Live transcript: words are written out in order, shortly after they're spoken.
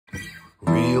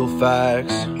Real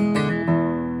Facts,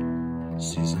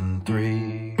 Season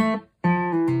 3.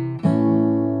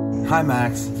 Hi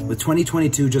Max, with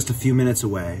 2022 just a few minutes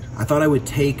away, I thought I would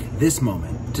take this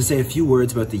moment to say a few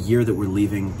words about the year that we're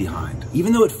leaving behind.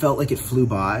 Even though it felt like it flew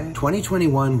by,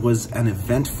 2021 was an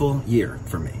eventful year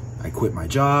for me. I quit my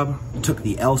job, took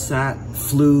the LSAT,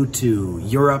 flew to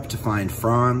Europe to find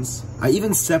Franz. I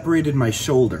even separated my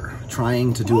shoulder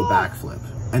trying to do a backflip.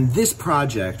 And this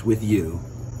project with you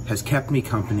has kept me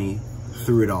company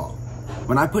through it all.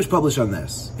 When I push publish on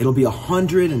this, it'll be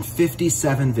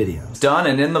 157 videos. Done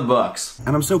and in the books.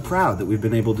 And I'm so proud that we've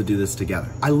been able to do this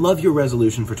together. I love your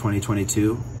resolution for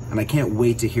 2022, and I can't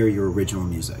wait to hear your original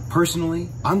music. Personally,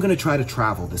 I'm gonna try to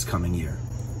travel this coming year.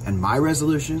 And my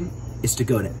resolution is to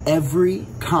go to every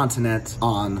continent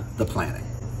on the planet,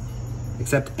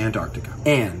 except Antarctica.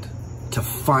 And to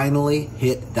finally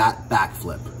hit that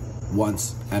backflip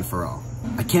once and for all.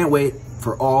 I can't wait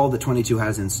for all that 22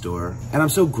 has in store, and I'm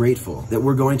so grateful that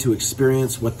we're going to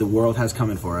experience what the world has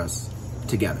coming for us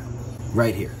together,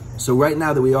 right here. So right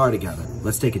now that we are together,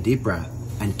 let's take a deep breath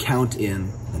and count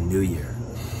in the new year.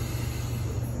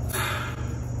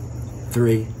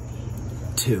 3,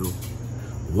 2,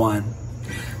 1.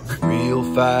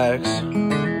 Real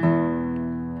Facts.